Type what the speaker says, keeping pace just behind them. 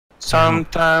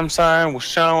Sometimes I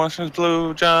wish I was a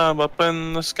blue job up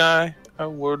in the sky. I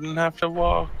wouldn't have to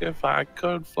walk if I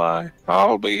could fly.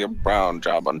 I'll be a brown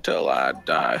job until I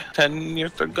die. 10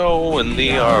 years to go in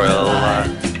the RLI.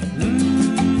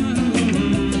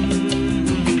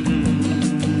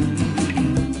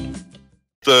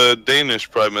 The Danish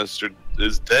Prime Minister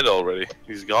is dead already.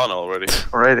 He's gone already.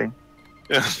 Already?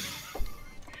 Yeah.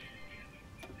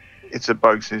 It's a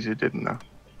bug since you didn't know.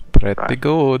 Pretty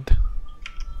good.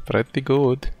 Pretty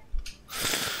good.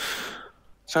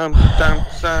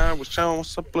 Sometimes I wish I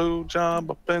was a blue job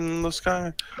up in the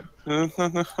sky.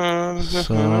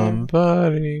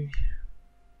 Somebody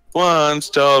once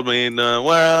told me the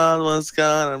world was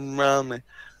gonna run me.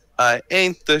 I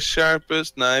ain't the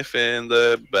sharpest knife in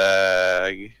the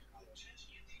bag.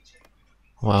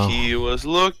 Wow. He was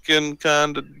looking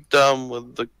kinda dumb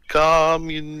with the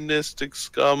communistic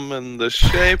scum in the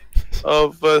shape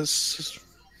of a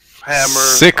hammer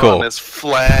Sickle on his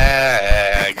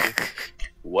flag.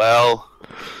 Well,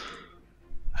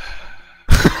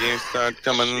 you start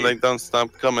coming, they don't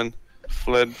stop coming.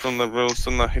 Fled from the rules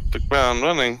and I hit the ground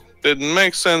running. Didn't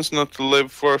make sense not to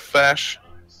live for a fash.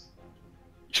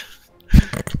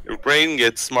 Your brain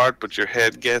gets smart, but your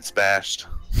head gets bashed.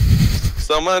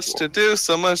 So much to do,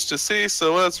 so much to see,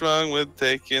 so what's wrong with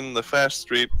taking the fast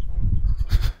street?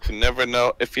 You never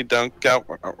know if you don't go.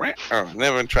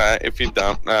 Never try if you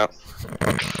don't know.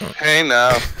 Hey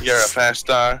now, you're a fast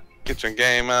star. Get your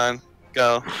game on.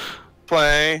 Go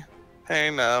play.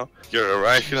 Hey now, you're a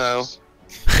right now.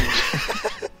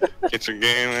 Get your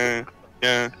game on.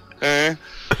 Yeah. Hey.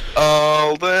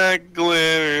 All that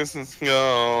glitters is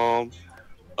gold.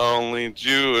 Only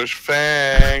Jewish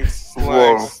fags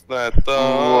likes that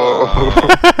dog.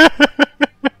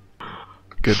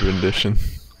 Good rendition.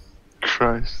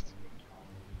 Christ.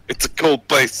 It's a cold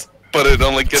place, but it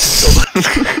only gets cold.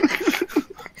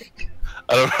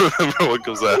 I don't remember what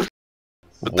goes after.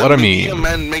 But What I the mean. media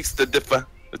man makes the differ.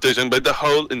 Attention by the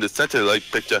hole in the satellite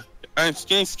picture. I'm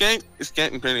skate, it's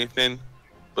getting pretty thin.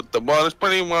 But the water's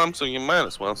pretty warm, so you might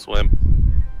as well swim.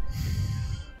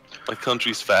 My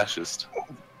country's fascist.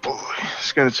 Boy,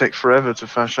 it's gonna take forever to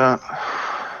fash out.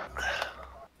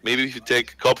 Maybe if you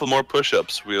take a couple more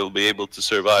push-ups, we'll be able to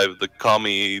survive the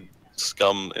commie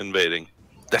scum invading.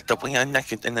 That's the way I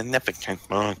like it, and I never can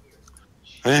run.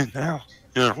 Hey, now,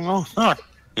 you're all not.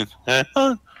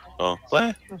 Oh,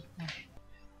 what?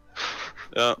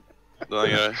 Yeah.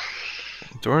 Anyway.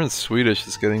 Doran's Swedish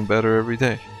is getting better every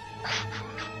day.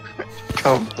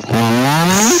 Come.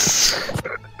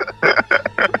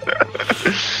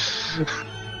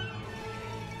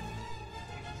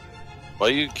 Why are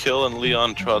you killing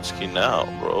Leon Trotsky now,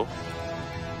 bro?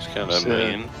 It's kind of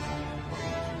mean.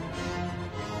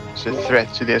 It's a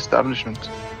threat to the establishment.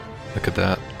 Look at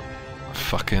that.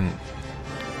 Fucking...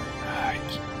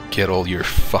 Get all your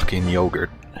fucking yogurt.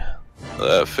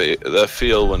 That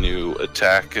feel when you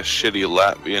attack a shitty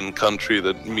Latvian country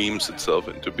that memes itself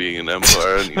into being an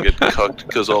empire and you get cucked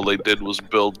because all they did was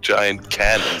build giant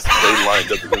cannons they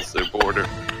lined up against their border.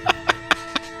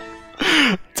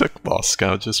 Took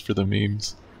Moscow just for the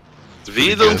memes.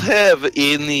 We don't have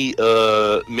any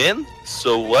men,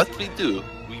 so what we do?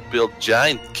 We build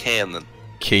giant cannon.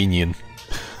 Canyon.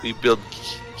 We build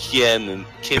canyon.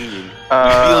 We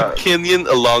build canyon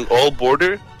along all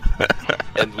border,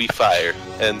 and we fire.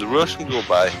 And the Russian go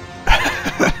by.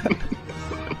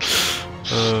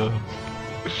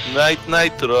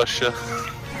 Night, Russia.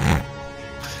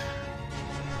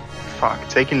 Fuck,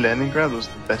 taking Leningrad was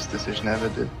the best decision I ever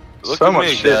did. Look So at much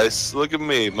me, shit. guys. Look at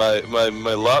me. My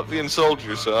Latvian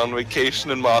soldiers are on vacation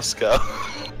in Moscow.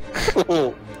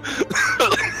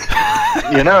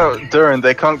 You know, Duran,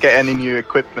 they can't get any new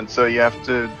equipment, so you have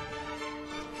to...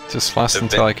 Just last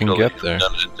until I can get there. You're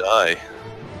gonna die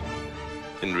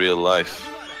in real life.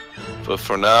 But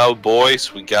for now,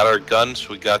 boys, we got our guns,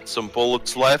 we got some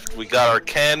bullets left, we got our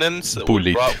cannons that we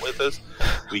Bullet. brought with us.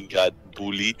 We got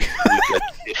bullet,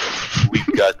 we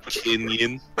got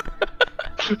Kenyan.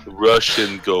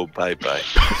 Russian go bye-bye.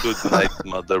 Good night,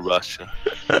 Mother Russia.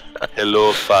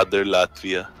 Hello, Father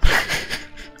Latvia.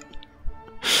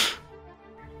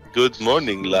 Good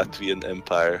morning, Latvian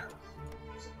Empire.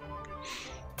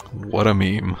 What a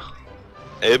meme.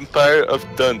 Empire of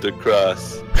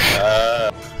Thundercross.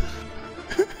 Ah.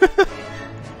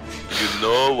 You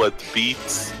know what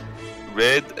beats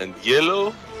red and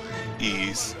yellow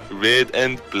is red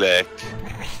and black.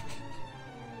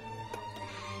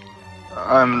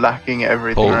 I'm lacking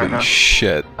everything right now. Holy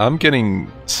shit. I'm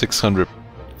getting 600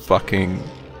 fucking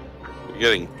You're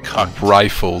getting cocked.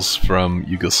 rifles from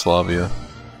Yugoslavia.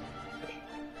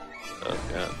 Oh,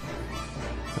 yeah.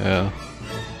 Yeah.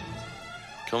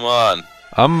 Come on.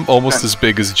 I'm almost as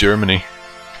big as Germany.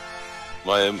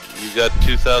 You got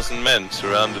 2,000 men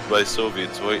surrounded by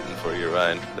Soviets waiting for you,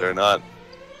 Ryan. They're not.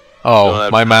 Oh,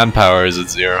 my manpower is at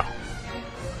 0.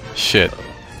 Shit.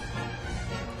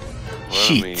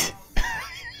 Shit.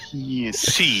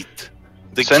 Yes. Shit.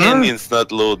 The Senna? Kenyans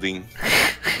not loading.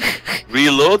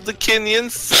 Reload the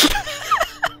Kenyans.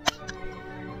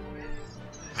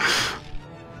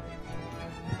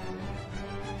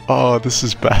 Oh, this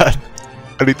is bad.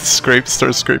 I need to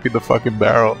start scraping the fucking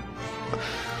barrel.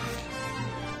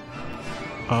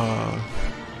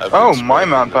 Oh, my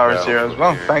manpower is 0 as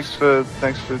well. Thanks for.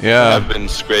 Yeah. I've been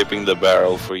scraping the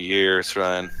barrel for years,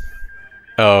 Ryan.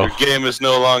 Oh. Your game is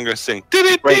no longer synced.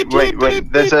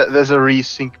 Wait. There's a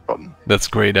resync button. That's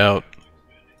grayed out.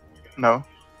 No.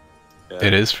 Yeah.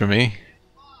 It is for me.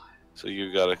 So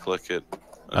you gotta click it.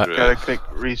 Gotta click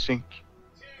resync.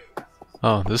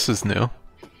 Oh, this is new.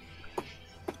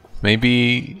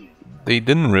 Maybe they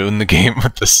didn't ruin the game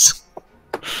with this.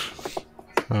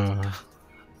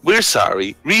 We're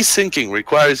sorry. Resyncing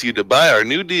requires you to buy our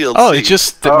new DLC. Oh, it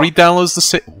just re-downloads the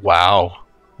same. Wow.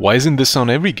 Why isn't this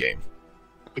on every game?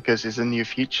 Because it's a new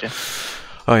feature.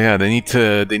 Oh yeah, they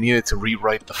needed to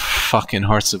rewrite the fucking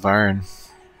Hearts of Iron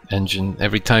engine.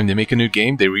 Every time they make a new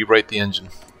game, they rewrite the engine.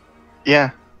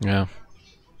 Yeah. Yeah.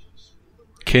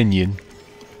 Kenyan.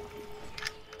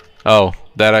 Oh,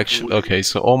 that actually... Okay,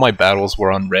 so all my battles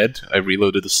were on red. I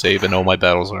reloaded the save and all my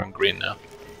battles are on green now.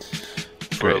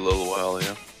 For Great. a little while,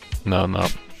 yeah. No.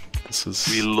 This is...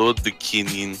 Reload the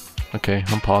Kenyan. Okay,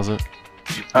 unpause it.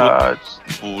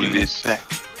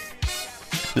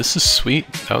 This is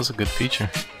sweet. That was a good feature.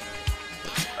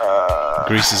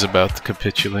 Greece is about to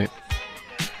capitulate.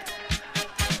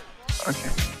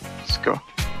 Okay, let's go.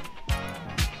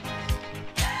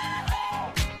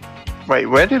 Wait,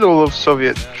 where did all of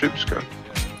Soviet troops go?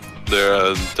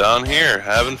 They're down here,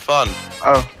 having fun.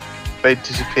 Oh, they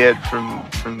disappeared from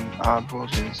our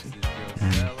borders.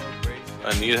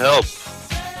 I need help.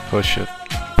 Push it.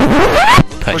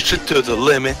 Push it to the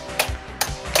limit.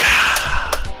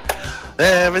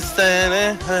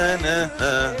 Everything,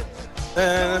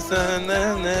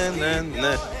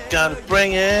 gotta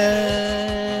bring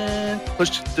it.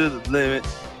 Push it to the limit.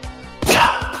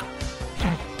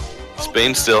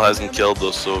 Spain still hasn't killed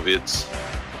those Soviets.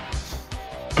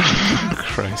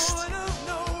 Christ.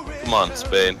 Come on,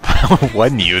 Spain.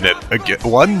 1 unit again.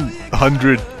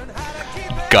 100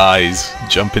 guys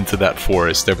jump into that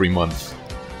forest every month,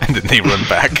 and then they run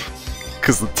back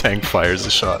because the tank fires a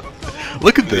shot.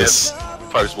 Look at this. Yep.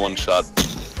 Fires one shot.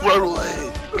 Run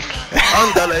away!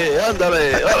 Andale,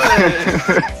 andale, andale.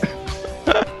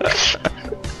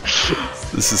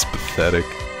 This is pathetic.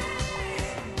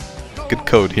 Good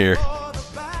code here.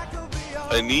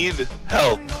 I need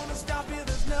help.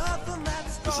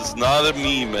 This is not a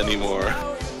meme anymore.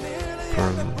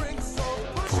 From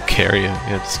Bulgaria.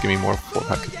 Yeah, just give me more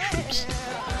backup troops.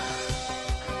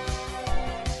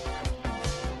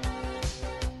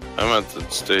 I'm at the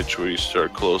stage where you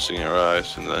start closing your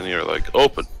eyes and then you're like,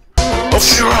 open!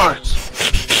 Open your eyes!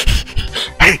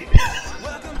 Hey!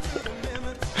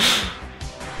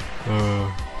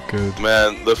 Good.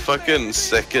 Man, the fucking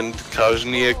second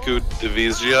Kazhnyaku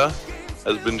Divizia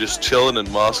has been just chilling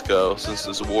in Moscow since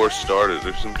this war started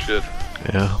or some shit.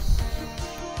 Yeah.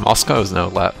 Moscow is now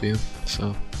Latvia,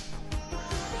 so...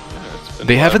 Yeah, it's been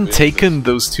They haven't Latvia taken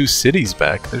those 2 cities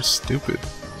back. They're stupid.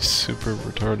 Super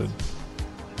retarded.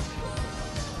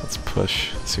 Let's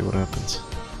push, see what happens.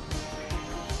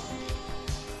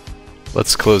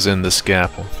 Let's close in this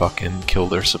gap and fucking kill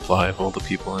their supply of all the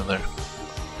people in there.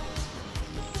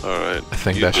 Alright. I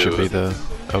think that should be the...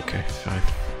 Okay, fine.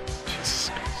 Jesus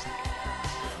Christ.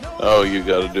 Oh, you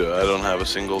gotta do it. I don't have a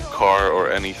single car or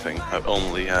anything. I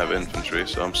only have infantry,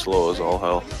 so I'm slow as all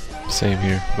hell. Same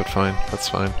here, but fine. That's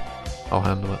fine. I'll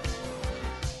handle it.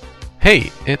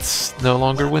 Hey, it's no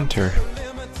longer winter.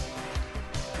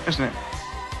 Isn't it?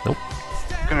 Nope.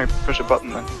 I'm gonna push a button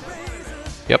then.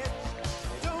 Yep.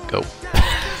 Go.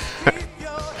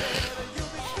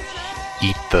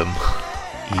 Eat them.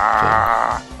 Eat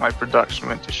them. My production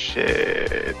went to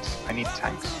shit. I need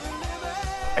tanks.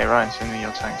 Hey Ryan, send me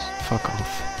your tanks. Fuck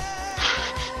off.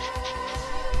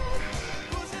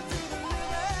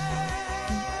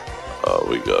 Oh,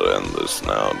 we gotta end this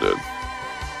now, dude.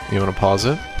 You wanna pause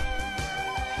it?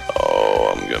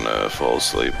 Oh, I'm gonna fall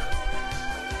asleep.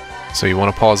 So you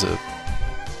wanna pause it?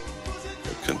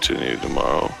 We'll continue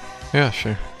tomorrow. Yeah,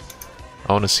 sure.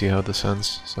 I wanna see how this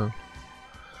ends, so...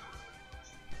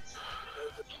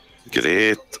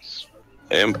 Great.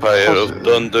 Empire of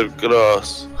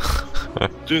Thundercross.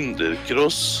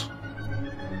 Thundercross.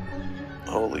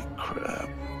 Holy crap.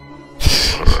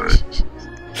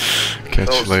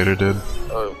 Catch you later, dude.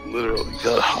 I literally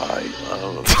got high. I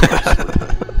don't know.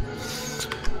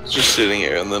 Just sitting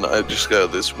here, and then I just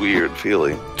got this weird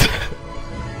feeling.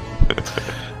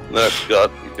 And I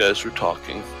forgot you guys were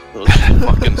talking. I was just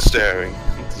fucking staring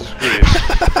at the screen.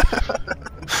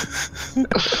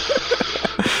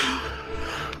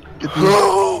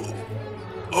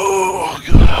 Oh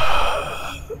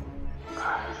god.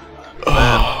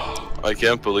 Man, I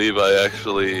can't believe I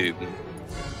actually...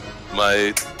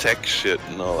 My tech shit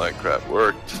and all that crap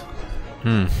worked.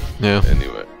 Yeah.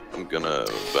 Anyway, I'm gonna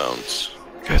bounce.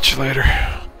 Catch you later.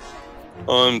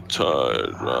 I'm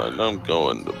tired, Ron. I'm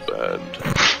going to bed.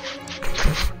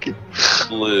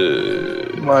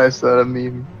 Split. Why is that a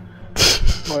meme?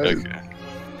 Okay.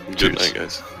 Good night,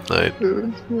 guys. Night. Yeah.